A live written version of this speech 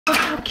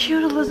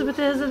cute Elizabeth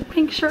is in a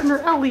pink shirt and her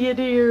Elliot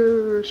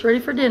ears. Ready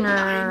for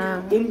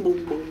dinner. Boom,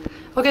 boom, boom.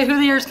 Okay, who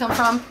the ears come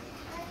from?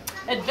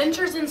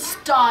 Adventures in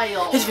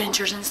Style.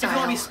 Adventures in Style. If you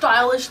want to be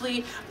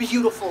stylishly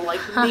beautiful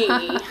like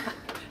me.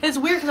 It's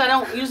weird because I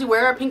don't usually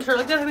wear a pink shirt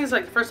like that. I think it's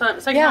like the first time,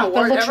 second time I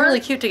wore it ever. Yeah, it looks really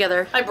cute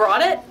together. I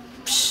brought it.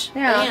 Psh,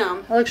 yeah, bam.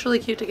 it looks really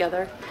cute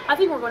together. I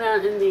think we're going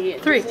down in the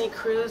Disney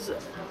Cruise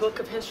Book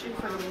of History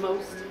for the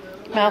most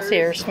mouse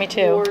ears. Me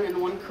too. Worn in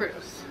one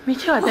cruise. Me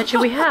too. I bet you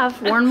we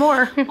have worn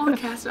more. On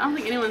cast, I don't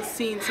think anyone's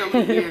seen so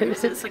many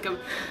ears. It's like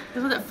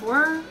isn't it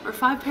 4 or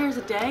 5 pairs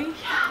a day?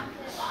 Yeah,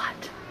 a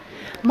lot.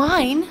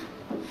 Mine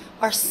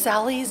are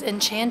Sally's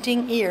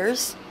enchanting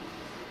ears.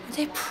 Are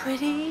they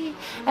pretty?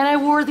 And I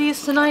wore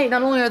these tonight.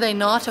 Not only are they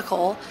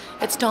nautical,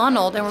 it's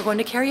Donald, and we're going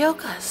to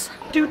Carioca's.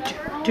 Do do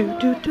do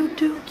do do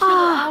do.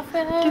 Ah,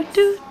 do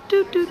do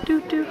do do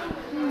do do.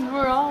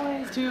 We're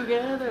always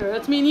together.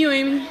 That's me and you,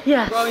 Amy.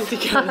 Yes. We're always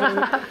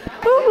together.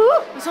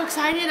 I'm so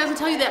excited. I have to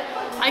tell you that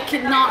I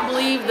cannot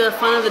believe the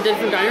fun of the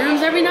different dining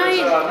rooms every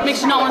night.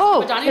 Makes you not want to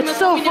go to dining rooms. It's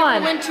so we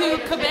fun. Never went to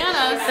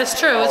Cabanas. It's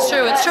true. It's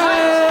true. It's true.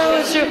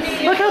 It's true.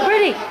 Look how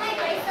pretty.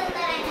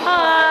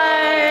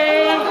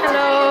 Hi.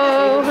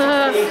 Hello.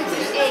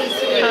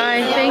 Hi.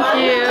 Thank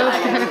you.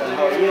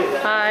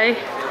 Hi.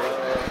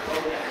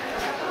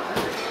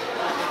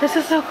 This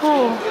is so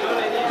cool.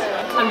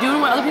 I'm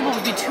doing what other people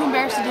would be too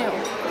embarrassed to do.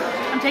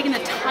 I'm taking the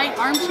tight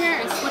armchair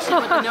and switching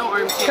it with the no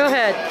armchair. Go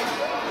ahead.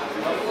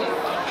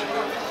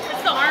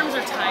 The arms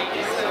are tight.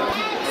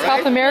 So.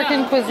 South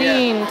American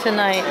cuisine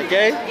tonight.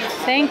 Okay.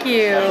 Thank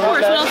you. Of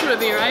course, what else would it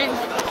be, right?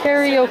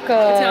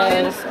 Carioca.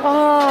 Italian.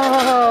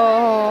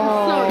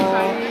 Oh. So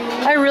exciting.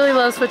 I really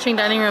love switching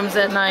dining rooms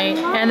at night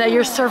and that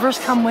your servers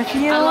come with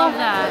you. I love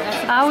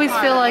that. I always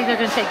feel like they're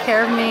going to take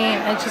care of me.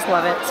 I just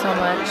love it so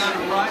much.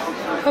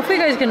 Hopefully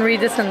you guys can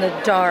read this in the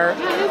dark.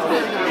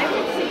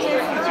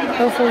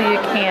 Hopefully you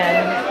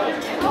can.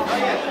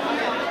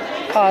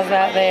 Pause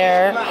that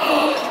there.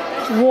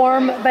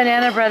 Warm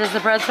banana bread is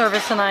the bread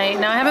service tonight.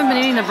 Now I haven't been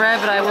eating the bread,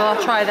 but I will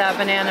try that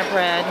banana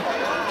bread.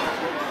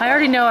 I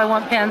already know I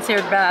want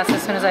pan-seared bass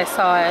as soon as I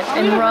saw it.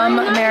 And rum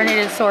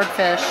marinated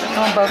swordfish. I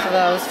want both of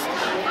those.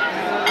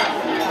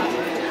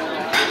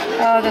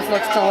 Oh, this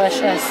looks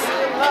delicious.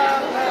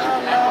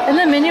 Isn't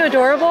the menu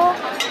adorable?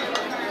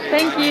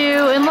 Thank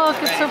you. And look,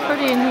 it's so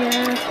pretty in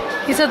here.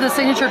 He said the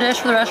signature dish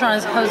for the restaurant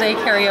is Jose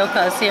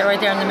Carioca. See it right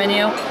there in the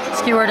menu.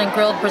 Skewered and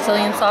grilled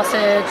Brazilian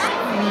sausage.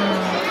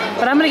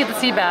 But I'm gonna get the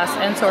sea bass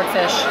and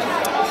swordfish.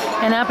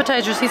 And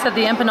appetizers, he said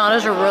the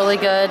empanadas are really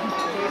good.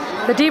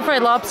 The deep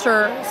fried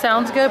lobster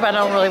sounds good, but I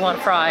don't really want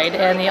fried.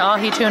 And the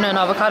ahi tuna and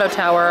avocado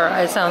tower,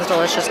 it sounds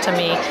delicious to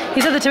me. He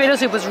said the tomato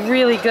soup was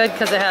really good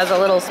because it has a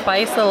little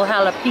spice, a little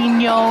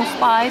jalapeno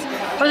spice.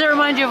 What does it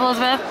remind you of,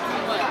 Elizabeth?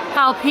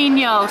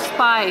 Jalapeno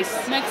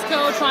spice.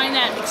 Mexico trying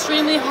that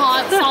extremely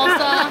hot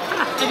salsa.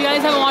 If you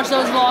guys haven't watched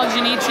those vlogs,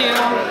 you need to.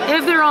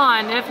 If they're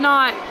on. If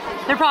not,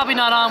 they're probably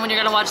not on when you're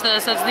gonna watch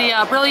this. It's the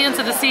Brilliance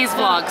of the Seas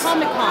vlogs.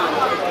 Comic-Con.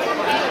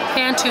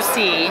 And to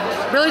see.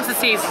 Brilliance of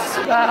the Seas.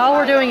 All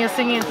we're doing is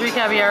singing 3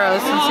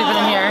 Caballeros since we've been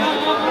in here.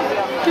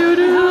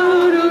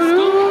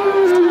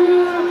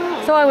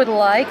 So I would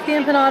like the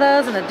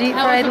empanadas and the deep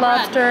fried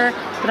lobster,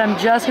 but I'm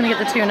just gonna get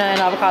the tuna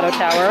and avocado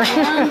tower.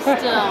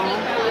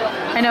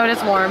 I know it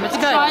is warm. It's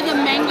good. Try the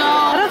mango.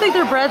 I don't think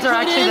their breads are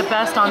actually the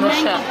best on this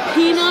ship.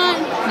 Peanut.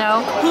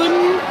 No.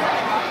 Pudding.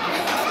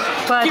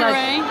 But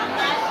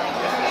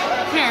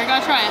Here,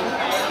 gotta try it.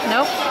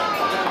 Nope.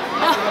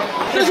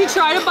 So she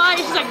tried to buy it,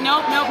 she's like,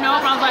 nope, nope, nope.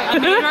 And I was like, I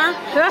made her.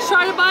 She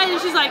tried to buy it,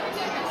 and she's like,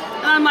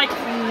 and I'm like,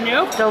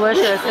 nope.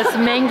 Delicious. It's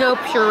mango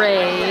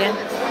puree.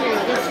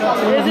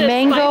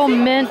 Mango spicy?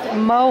 mint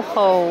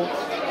mojo.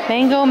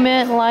 Mango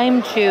mint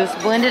lime juice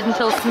blended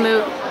until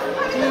smooth.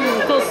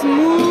 So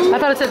smooth. I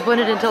thought it said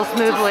blended until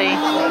smoothly.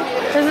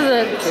 This is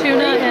a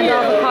tuna and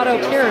avocado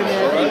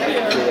pyramid.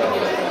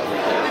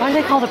 Why do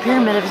they call it a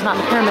pyramid if it's not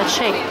in pyramid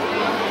shape?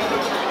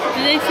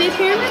 Did they say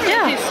pyramid?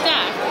 Yeah. They say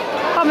stack.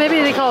 Oh,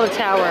 maybe they call it a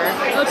tower.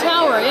 Oh,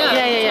 tower, yeah.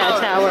 Yeah,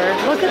 tower.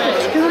 Look at the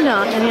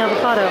tuna and the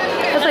avocado.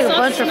 That's like a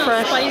bunch of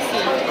fresh. Spicy.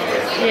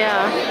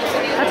 Yeah,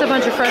 that's a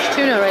bunch of fresh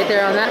tuna right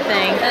there on that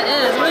thing. That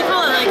is. What do we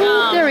call it? Like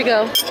there we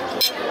go.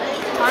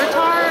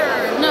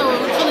 Tartar? No,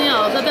 something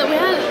else. That we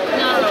had.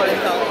 No, I don't know what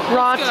it's called.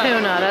 Raw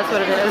tuna. That's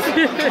what it is.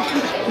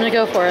 I'm gonna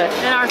go for it.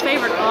 And our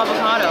favorite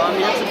avocado. I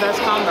mean, that's the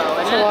best combo.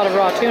 There's a lot of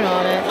raw tuna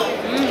on it.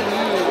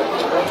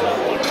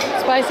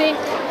 Spicy?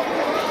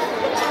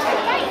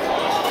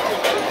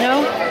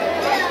 No?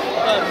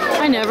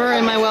 I never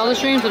in my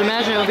wildest dreams would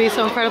imagine it would be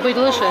so incredibly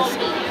delicious.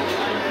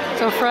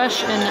 So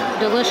fresh and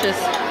delicious.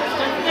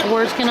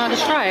 Words cannot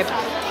describe.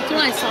 So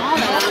when I saw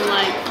that, I'm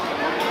like,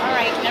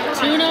 alright,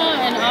 tuna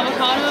and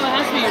avocado, it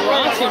has to be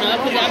raw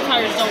tuna because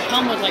appetizers don't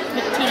come with like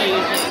cooked tuna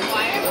usually.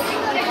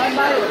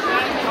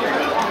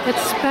 It's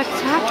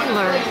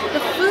spectacular.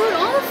 The food,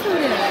 all the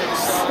food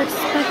is. It's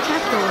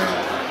spectacular.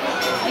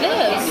 It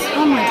is.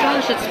 Oh my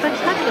gosh, it's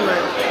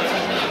spectacular.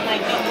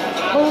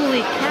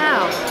 Holy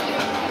cow.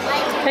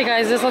 Hey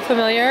guys, this look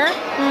familiar?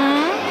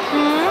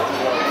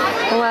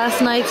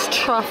 Last night's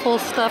truffle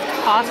stuffed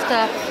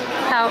pasta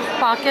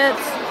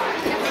pockets.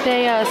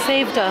 They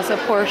saved us a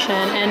portion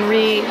and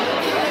remade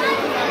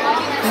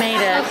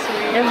it.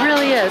 It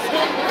really is.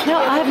 No,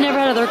 I've never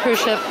had another cruise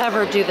ship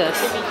ever do this.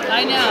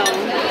 I know.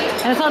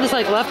 And it's not just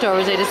like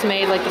leftovers, they just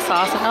made like the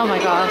sauce. Oh my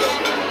gosh.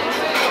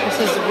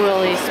 This is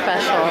really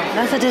special.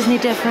 That's a Disney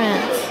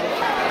difference.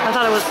 I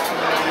thought it was...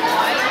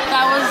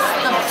 That was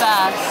the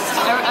best.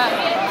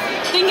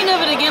 Thinking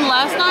of it again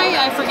last night,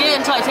 I forget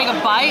until I take a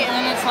bite, and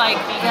then it's like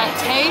that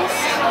taste.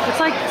 It's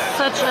like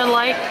such a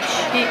light,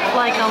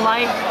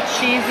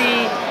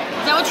 cheesy.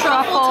 Is that what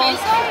truffle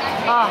tastes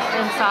like? Oh,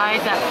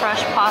 inside that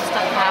fresh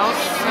pasta house.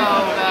 So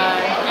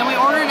good. And we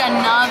ordered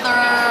another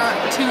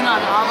tuna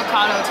and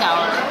avocado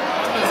tower.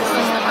 This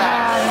is the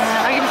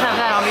best. I can just have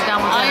that. I'll be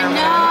done with dinner.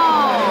 I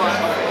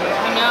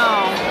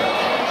know.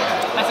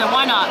 I said,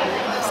 why not?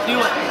 Let's do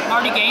it. I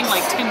already gained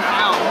like 10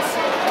 pounds.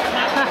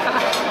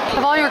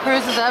 Of all your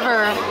cruises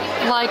ever,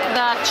 like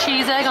that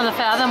cheese egg on the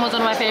Fathom was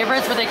one of my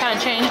favorites, but they kind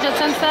of changed it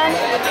since then.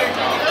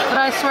 But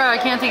I swear I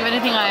can't think of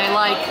anything I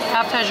like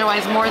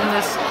appetizer-wise more than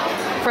this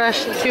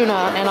fresh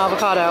tuna and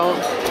avocado.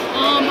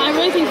 I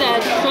really think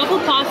that truffle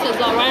pasta is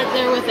right up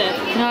there with it.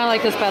 No, I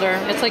like this better.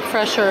 It's like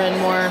fresher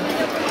and more.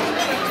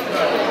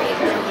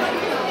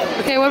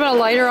 Okay, what about a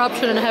lighter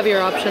option and a heavier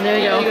option? There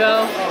you go. There you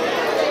go.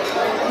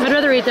 I'd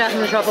rather eat that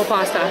than the truffle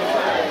pasta.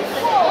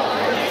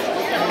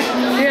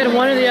 You had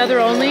one or the other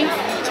only?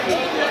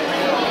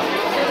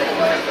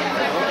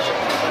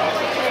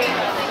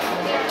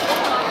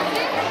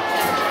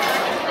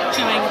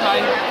 Chewing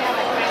time.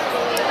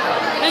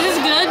 This is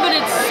good, but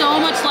it's so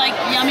much like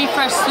yummy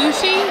fresh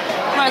sushi.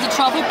 Whereas a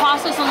truffle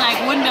pasta is something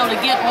I wouldn't be able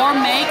to get or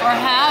make or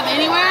have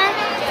anywhere.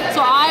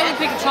 So I would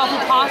pick a truffle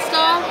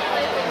pasta,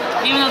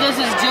 even though this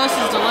is just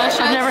as delicious.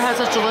 I've never had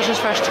such delicious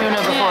fresh tuna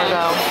before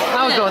though.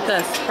 I would go with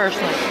this,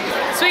 personally.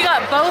 So we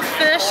got both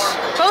fishes,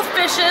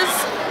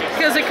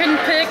 because I couldn't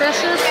pick.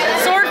 Fishes?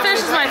 Swordfish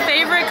is my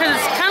favorite because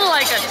it's kind of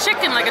like a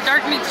chicken, like a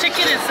dark meat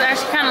chicken. It's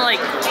actually kind of like,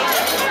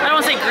 I don't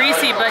want to say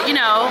greasy, but you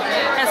know,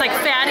 it's like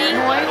fatty.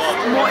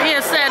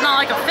 Moist? It's not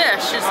like a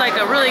fish. It's like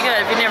a really good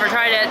if you've never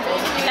tried it.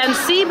 And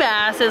sea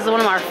bass is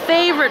one of our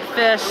favorite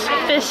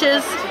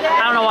fishes.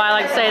 I don't know why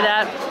I like to say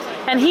that.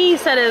 And he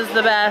said it is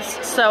the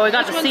best, so we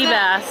got the sea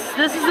bass.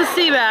 This is the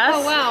sea bass.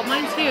 Oh wow,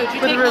 mine's huge.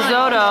 With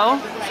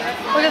risotto.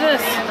 Look at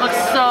this. Looks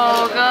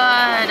so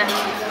good.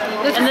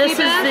 And this is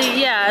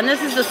and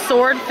this is the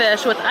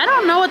swordfish with, I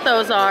don't know what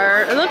those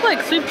are. It look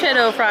like sweet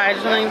potato fries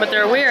or something, but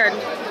they're weird.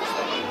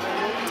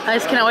 I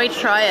just cannot wait to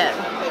try it.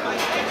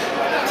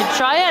 You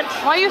try it?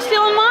 Why are you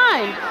stealing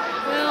mine?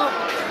 Well,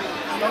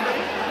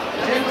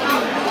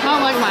 I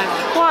don't like mine.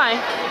 Why?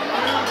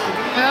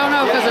 I don't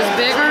know, because it's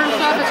bigger and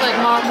stuff. It's like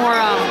more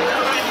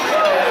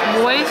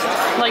moist.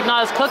 Like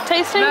not as cooked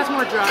tasting? That's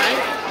more dry.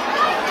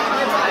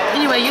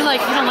 Anyway, you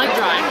don't like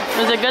dry.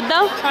 Is it good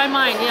though? Try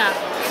mine, yeah.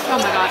 Oh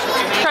my gosh, it's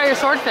amazing. Try your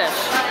swordfish.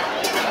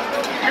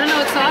 I don't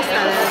know what sauce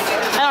that is.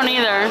 I don't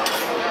either.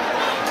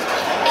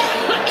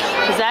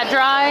 Is that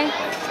dry?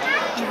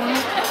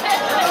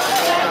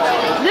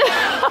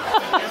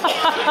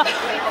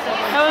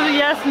 That was a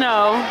yes,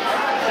 no.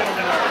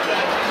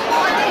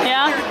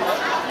 Yeah?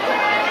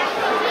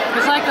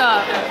 It's like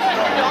a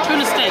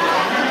tuna steak.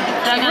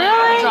 That kind of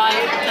dry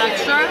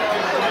texture.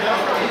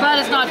 But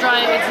it's not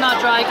dry. It's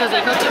not dry because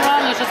they cooked it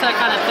wrong. It's just that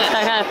kind of fish.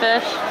 That kind of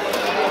fish?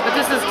 But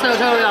this is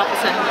totally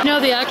opposite. You know,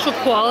 the actual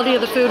quality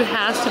of the food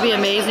has to be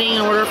amazing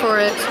in order for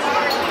it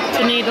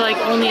to need like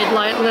only a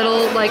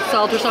little like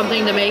salt or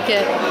something to make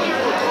it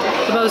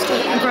the most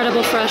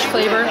incredible fresh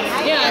flavor.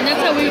 Yeah, and that's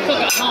how we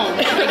cook at home.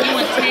 Like you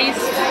want to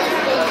taste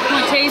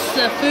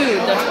the food,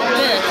 the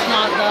fish,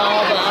 not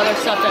all the other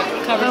stuff that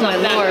covers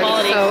up bad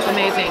quality. So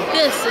amazing.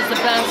 This is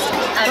the best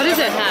I've ever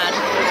had.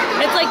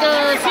 It's like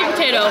a sweet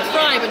potato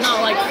fried, but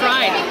not like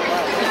fried.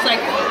 It's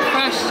like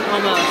fresh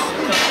almost.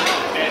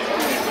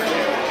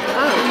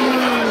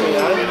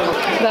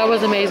 That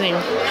was amazing.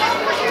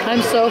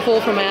 I'm so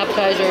full from my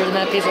appetizers and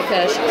that piece of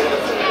fish.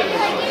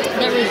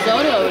 That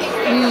risotto is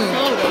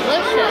so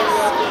delicious.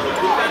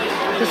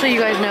 Just so you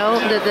guys know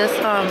that this,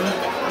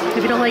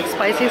 if you don't like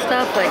spicy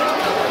stuff, like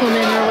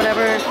cumin or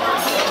whatever,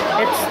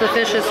 the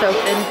fish is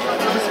soaked in,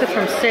 just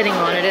from sitting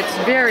on it. It's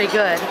very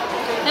good.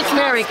 It's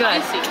very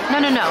good. Spicy.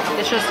 No.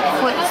 It's just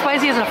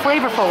spicy in a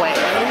flavorful way.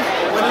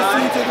 When you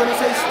see it, you're gonna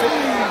say Steve.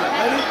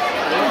 Ready?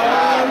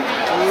 1,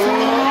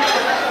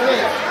 2,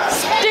 3.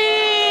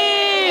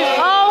 Steve!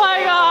 Oh my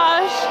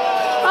gosh!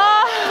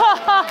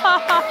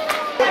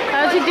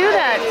 How'd you do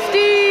that?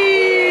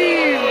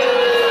 Steve!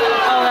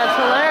 Oh, that's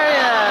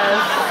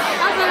hilarious.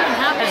 How's that even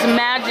happen? It's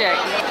magic.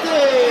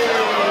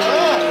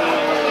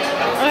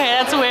 Okay,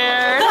 that's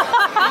weird.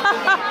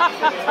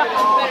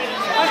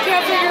 I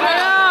can't figure it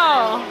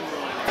out.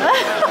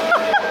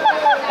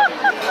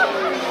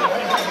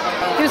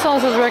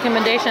 His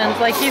recommendations,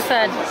 like he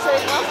said,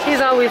 he's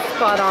always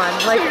spot on.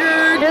 Like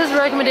his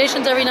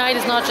recommendations every night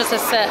is not just a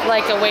set,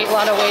 like a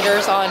lot of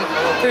waiters on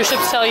cruise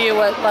ships tell you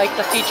what like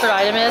the featured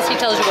item is. He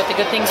tells you what the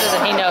good things is,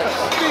 and he knows.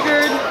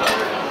 Figured.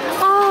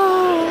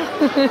 Oh,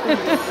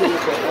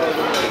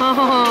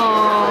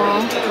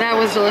 oh, that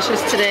was delicious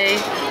today.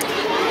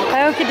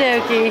 Okie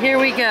dokie, here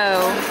we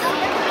go.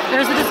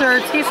 There's the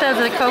desserts. He says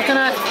the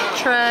coconut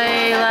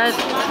tray.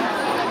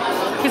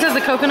 He says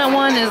the coconut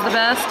one is the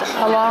best,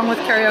 along with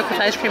Carioca's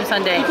ice cream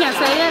sundae. You can't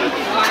say it?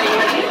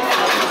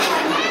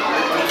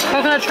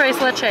 Coconut tres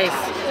leches.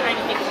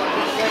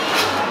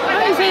 How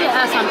do you say the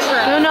S on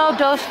tray? Uno,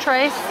 dos,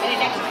 tres.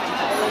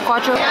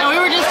 Cuatro. And we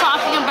were just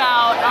talking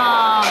about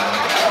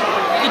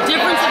the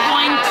difference of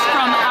going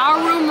from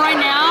our room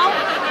right now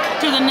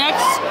to the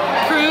next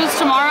cruise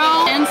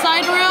tomorrow,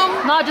 inside room.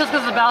 Not just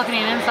because of the balcony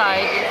and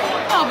inside.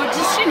 Oh, but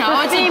just, you know,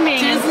 it's a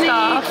Disney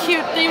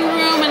cute themed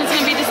room, and it's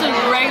going to be just a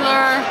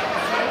regular...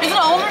 Is it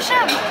an older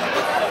ship?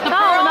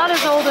 No, not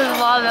as old as a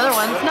lot of the other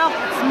ones. No,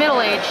 it's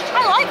middle-aged.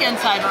 I like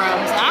inside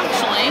rooms,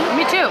 actually.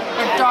 Me too.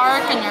 They're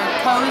dark and they're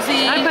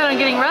cozy. I plan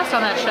on getting rest on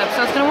that ship,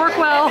 so it's going to work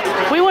well.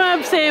 We want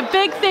to say a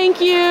big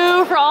thank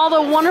you for all the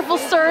wonderful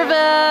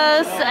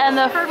service and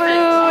the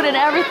food and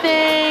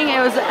everything. It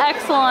was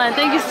excellent.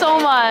 Thank you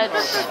so much.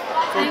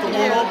 So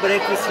tomorrow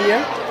breakfast here,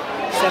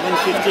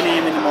 7:15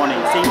 a.m. in the morning.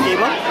 Same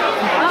table,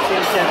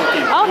 same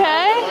serving.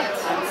 Okay.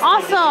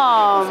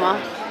 Awesome.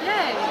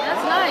 Yay,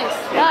 that's nice.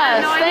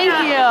 Yes, thank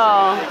you.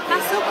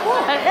 That's so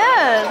cool. It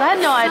is. I had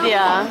no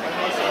idea.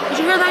 Did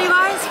you hear that, you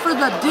guys? For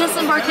the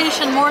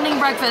disembarkation morning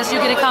breakfast, you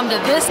get to come to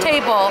this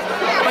table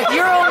with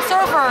your own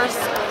servers.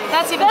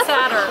 That's even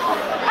sadder.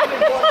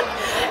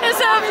 It's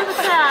so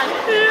sad.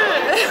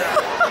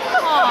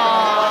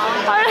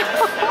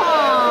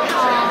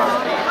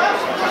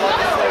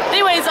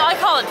 Anyways, I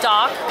call it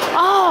Doc.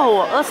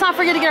 Oh, let's not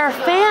forget to get our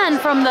fan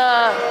from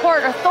the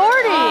Port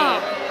Authority.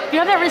 You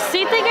have that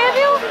receipt they gave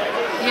you?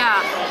 Yeah.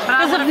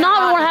 Because if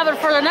not, we won't have it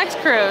for the next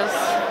cruise.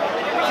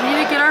 We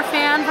need to get our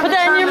fan from Put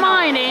that in your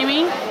mind,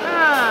 Amy.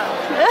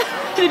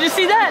 Did you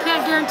see that? I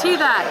can't guarantee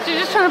that. She's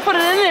just trying to put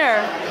it in there.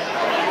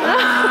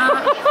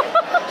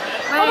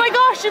 Oh my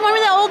gosh, you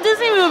remember that old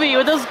Disney movie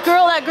with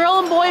that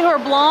girl and boy who are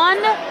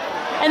blonde?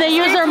 And they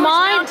use their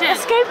mind?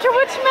 Escape to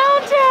Witch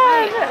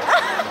Mountain!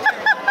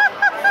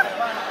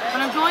 When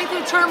I'm going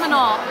through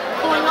terminal,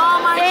 pulling all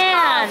my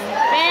Fan!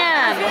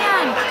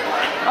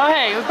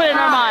 Okay, we put it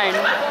in our mind.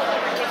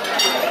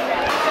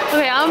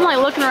 Okay, I'm like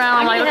looking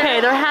around, I'm like,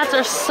 okay, their hats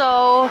are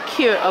so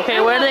cute.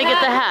 Okay, where do they get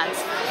the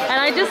hats? And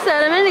I just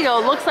said a minute ago,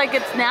 it looks like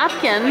it's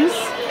napkins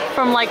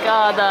from like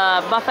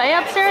the buffet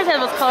upstairs. They have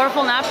those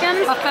colorful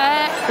napkins.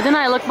 Buffet. But then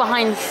I look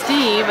behind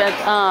Steve at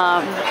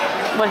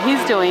what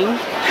he's doing.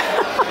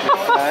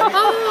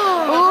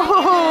 Oh,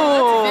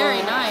 that's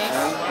very nice.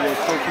 Your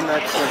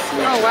coconuts are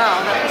sweet. Oh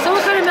wow. So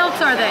what kind of milks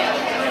are they?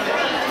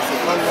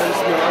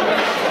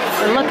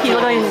 And look, he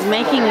looks like he's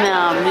making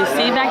them. Do you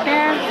see back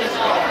there?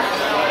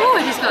 Oh,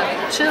 I just got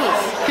chills.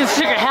 You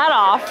took your hat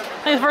off.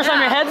 I think the first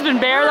time your head's been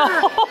bare the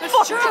whole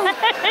That's true.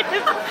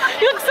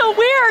 You look so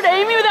weird,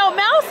 Amy, without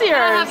mouse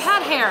ears. I have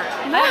hat hair.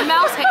 I have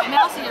mouse ear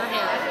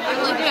hair. I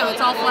really do. It's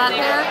all flat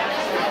hair.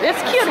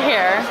 It's cute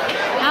hair.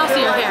 Mouse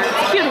ear hair.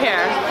 It's cute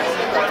hair.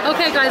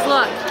 Okay, guys,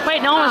 look.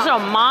 Wait, no one's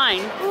showing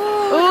mine.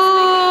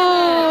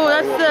 Ooh,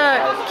 that's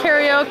the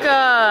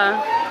Carioca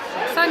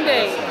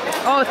Sunday.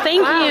 Oh,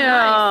 thank you.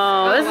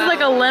 Nice. This is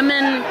like a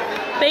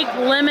baked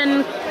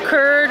lemon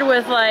curd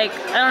with like,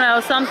 I don't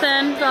know,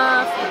 something.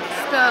 Stuff.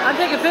 I'm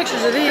taking pictures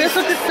of these. This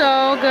looks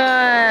so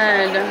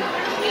good.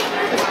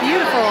 It's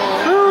beautiful.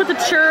 Ooh, the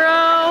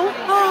churro.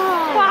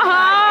 Oh.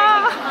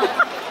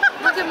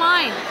 Look at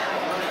mine.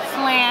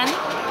 Flan.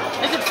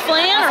 Is it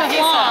flan or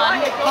flan?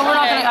 But we're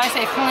not gonna, I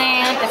say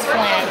flan, it's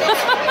flan.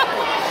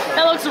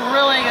 That looks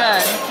really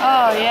good.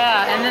 Oh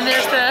yeah, and then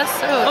there's this.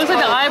 Ooh, Looks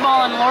like the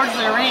eyeball in Lord of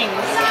the Rings.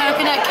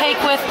 Coconut cake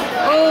with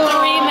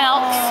 3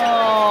 milks.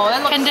 Oh,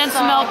 that looks Condensed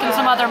so milk and good.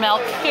 some other milk.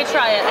 Okay,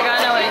 try it. I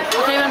gotta know it.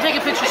 Okay, I'm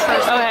taking pictures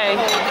first. Okay.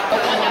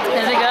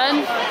 Is it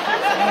good?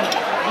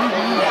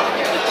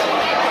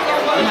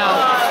 No.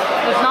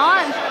 It's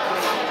not?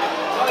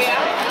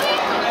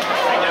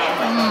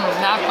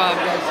 Not good.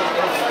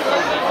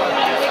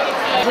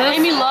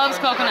 Amy loves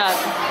coconut.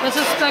 This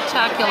is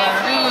spectacular.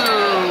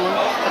 Ooh.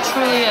 It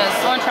truly is.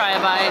 I want to try a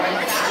bite.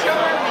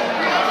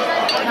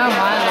 Oh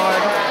my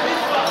lord.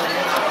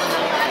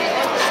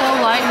 So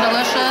light and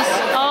delicious.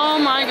 Oh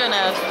my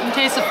goodness. You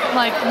taste of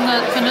like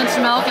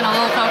condensed milk and a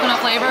little coconut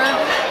flavor.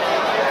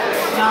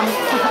 Yum.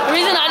 The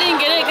reason I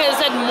didn't get it because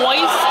it said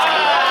moist.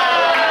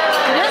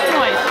 It is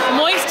moist.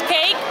 Moist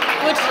cake,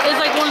 which is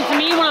like one of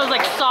those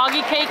like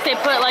soggy cakes they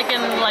put like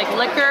in like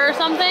liquor or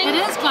something. It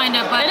is kind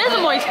of, but It is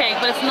a moist cake,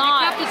 but it's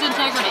not. It kept its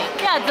integrity.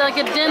 Yeah, it's like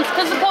a dense,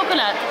 because the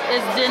coconut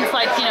is dense,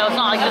 like, you know, it's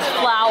not like this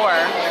flour.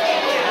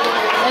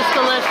 It's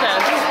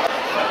delicious.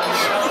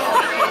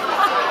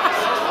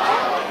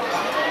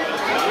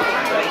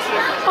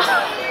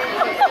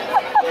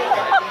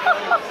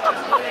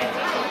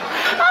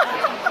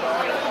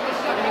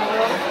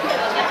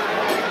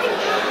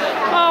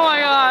 Oh my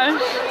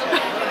gosh.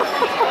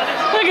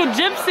 Like a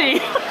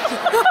gypsy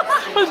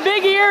with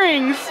big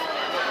earrings.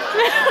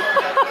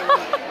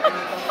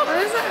 What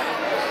is it?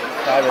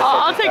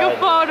 I'll take a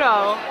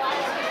photo.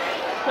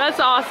 That's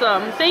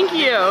awesome. Thank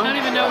you. I don't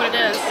even know what it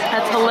is.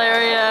 That's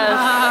hilarious.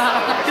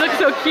 You look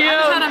so cute. I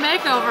just had a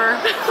makeover. I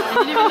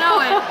didn't even know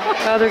it.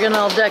 Oh, they're getting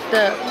all decked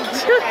up.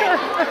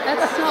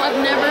 That's so, I've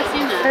never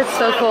seen that. That's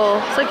so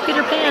cool. It's like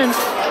Peter Pan.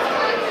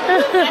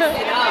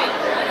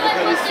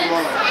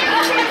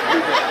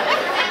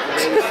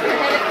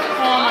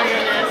 Oh my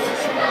goodness.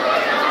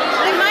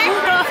 Am I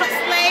Princess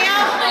Leia?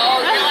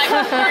 Oh, you're like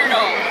a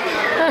turtle.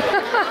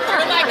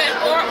 You're like a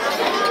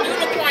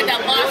unicorn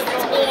that lost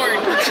its horn.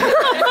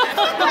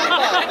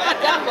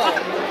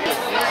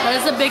 That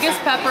is the biggest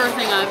pepper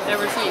thing I've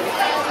ever seen.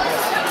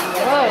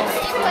 Whoa.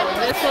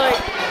 It's like,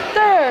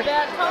 there.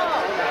 That tall.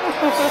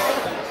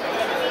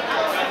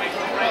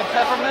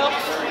 Peppermilk?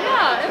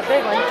 Yeah, it's A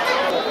big one.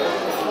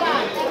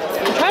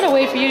 I'm trying to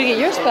wait for you to get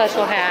your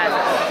special hat.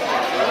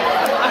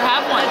 I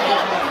have one.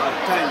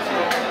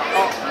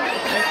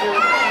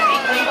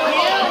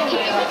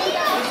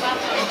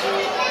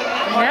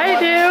 Yeah, you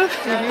do.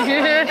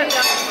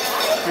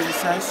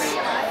 Princess.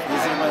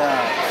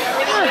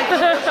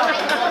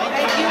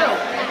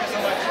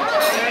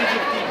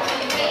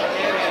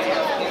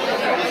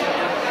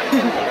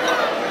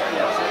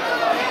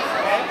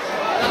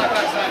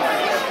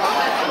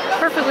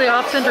 Perfectly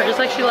off center, just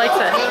like she likes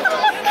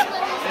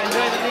it.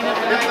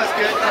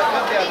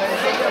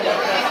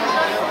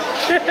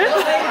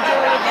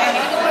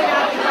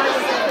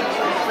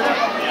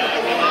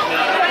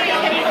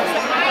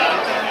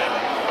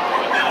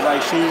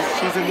 Like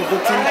she's in the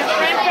boutique.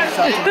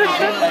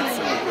 Excellent.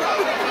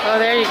 Oh,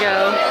 there you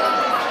go.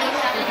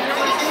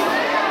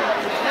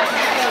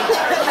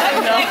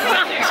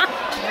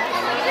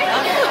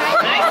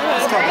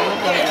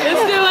 It's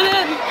doing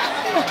it.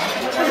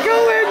 It's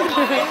going.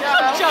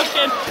 I'm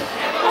joking.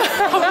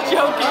 I'm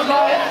joking.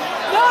 No,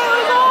 it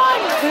was on.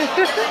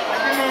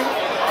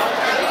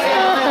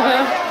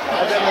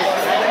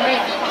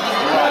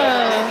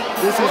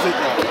 This is it.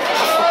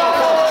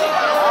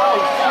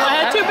 My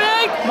head too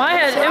big? My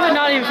head, it would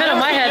not even fit on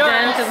my head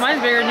then, because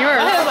mine's bigger than yours.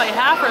 My head's like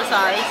half her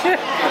size.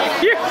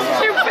 You're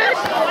stupid.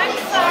 I'm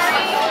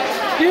sorry.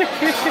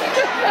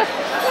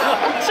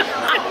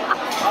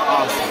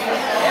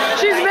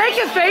 She's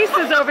making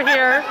faces over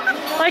here,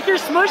 like you're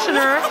smushing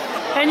her,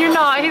 and you're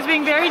not. He's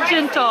being very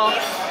gentle.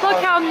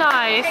 Look how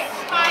nice.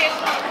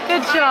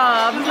 Good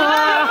job.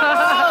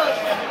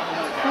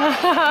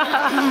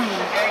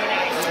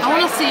 I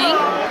want to sing.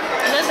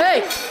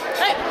 Hey,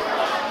 Hey,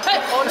 hey,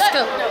 let's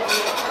go. go.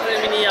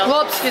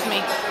 Well, excuse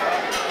me.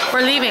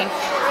 We're leaving.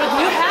 With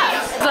new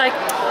hats. It's like,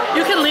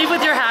 you can leave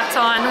with your hats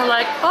on. We're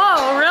like,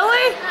 oh,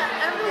 really?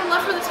 Everyone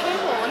left for the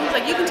table, and he's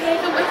like, you can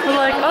take them with me. We're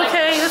like, I'm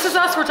okay, this is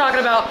us we're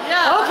talking about.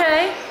 Yeah.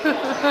 Okay.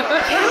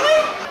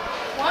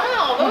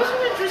 Wow, those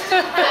are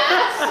interesting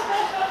hats.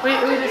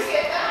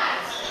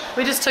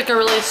 We just took a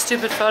really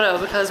stupid photo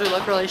because we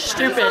look really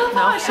stupid.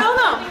 No. Show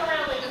them.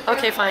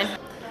 Okay, fine.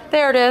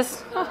 There it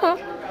is.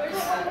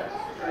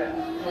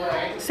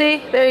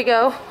 See, there you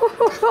go.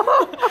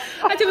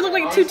 I think we look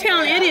like two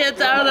town idiots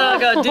out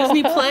of like a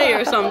Disney play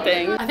or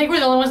something. I think we're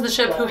the only ones in the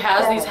ship who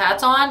has these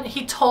hats on.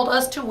 He told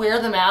us to wear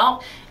them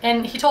out,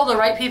 and he told the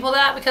right people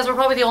that because we're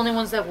probably the only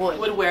ones that would.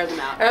 Would wear them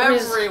out.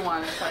 Everybody's-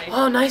 Everyone. It's funny.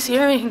 Oh, nice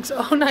earrings.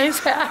 Oh, nice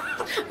hat.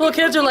 Little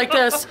kids are like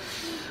this.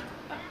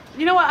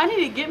 You know what? I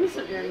need to get me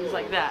some earrings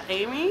like that,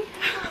 Amy.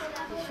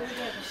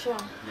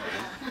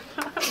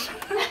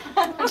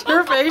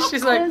 Her face,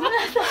 she's like,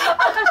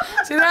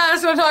 see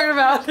that's what I'm talking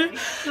about.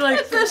 She's like,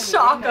 It's the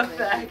shock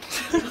effect.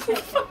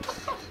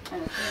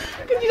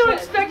 Because you don't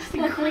expect to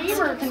see cream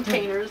or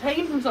containers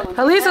hanging from someone.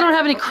 at least I don't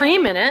have any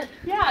cream in it.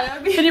 Yeah, that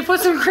would be. Can you put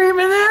some cream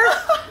in there?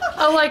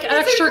 Oh, like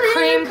extra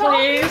cream,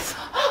 please.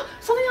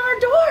 Something on our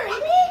door,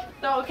 Amy.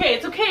 No, okay,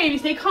 it's okay, Amy.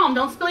 Stay calm.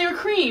 Don't spill your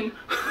cream.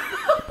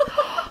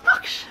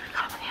 Look, shh, we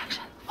got him in the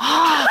action.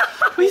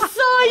 We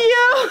saw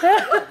you.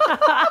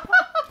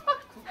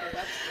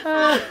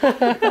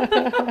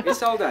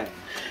 It's all done.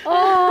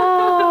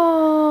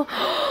 Oh,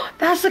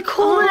 that's the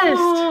coolest.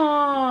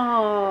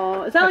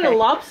 Oh, is that like Okay. a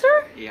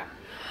lobster? Yeah.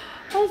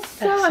 That's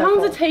so. That's so How long does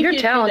cool. it take You're you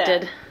to do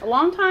talented. that? A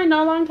long time?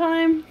 Not a long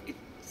time?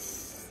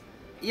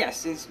 Yeah,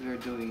 since we're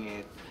doing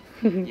it,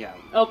 yeah.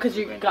 Oh, because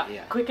you got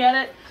Yeah. quick at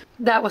it.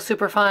 That was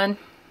super fun.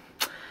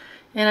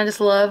 And I just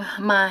love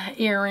my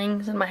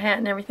earrings and my hat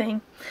and everything.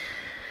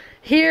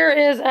 Here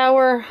is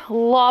our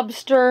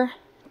lobster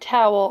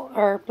towel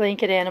or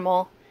blanket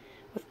animal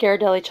with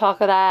Ghirardelli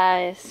chocolate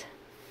eyes.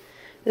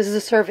 This is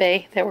a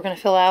survey that we're going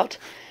to fill out.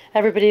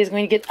 Everybody is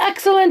going to get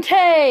excellent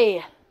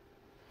hay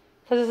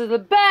because this is the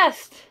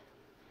best.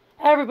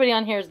 Everybody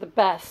on here is the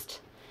best.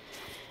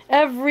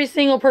 Every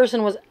single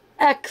person was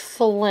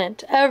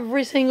excellent.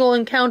 Every single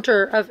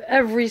encounter of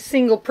every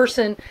single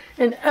person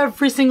in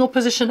every single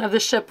position of the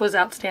ship was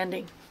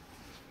outstanding.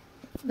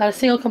 Not a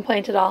single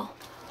complaint at all.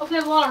 Hope they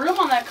have a lot of room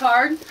on that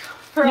card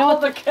for You know all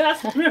what- the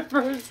cast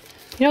members.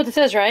 You know what this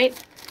is, right?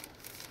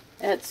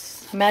 It's.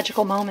 A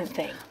magical moment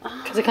thing.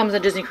 Because it comes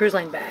in a Disney Cruise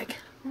Line bag.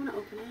 I want to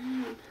open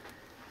it.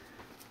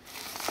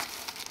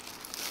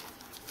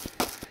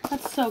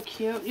 That's so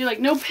cute. You're like,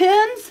 no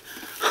pins?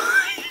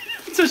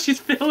 So she's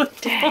feeling.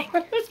 Dang.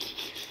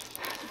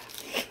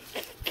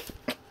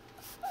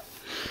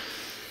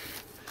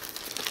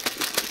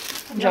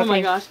 joking. Oh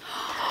my gosh.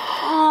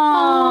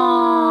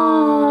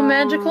 Oh,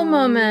 magical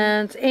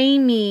moments.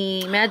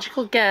 Amy,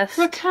 magical guest.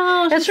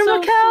 Raquel, That's she's from so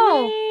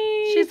Raquel.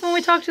 sweet. She's the one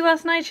we talked to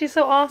last night. She's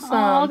so awesome.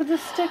 Oh, look at the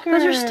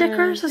stickers. Those are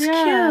stickers. That's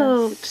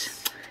Yes.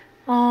 cute.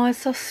 Oh, it's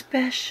so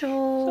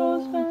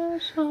special. So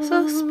special.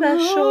 So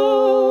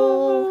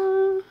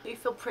special. Do you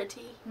feel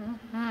pretty?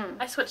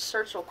 I switched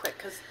shirts real quick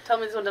because tell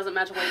me this one doesn't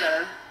match way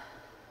better.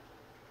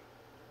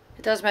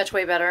 It does match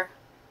way better.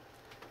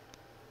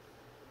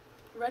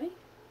 Ready?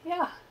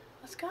 Yeah.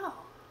 Let's go.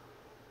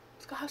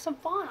 Let's go have some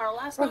fun. Our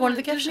last We're night going on to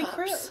the gift Disney shops.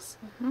 cruise.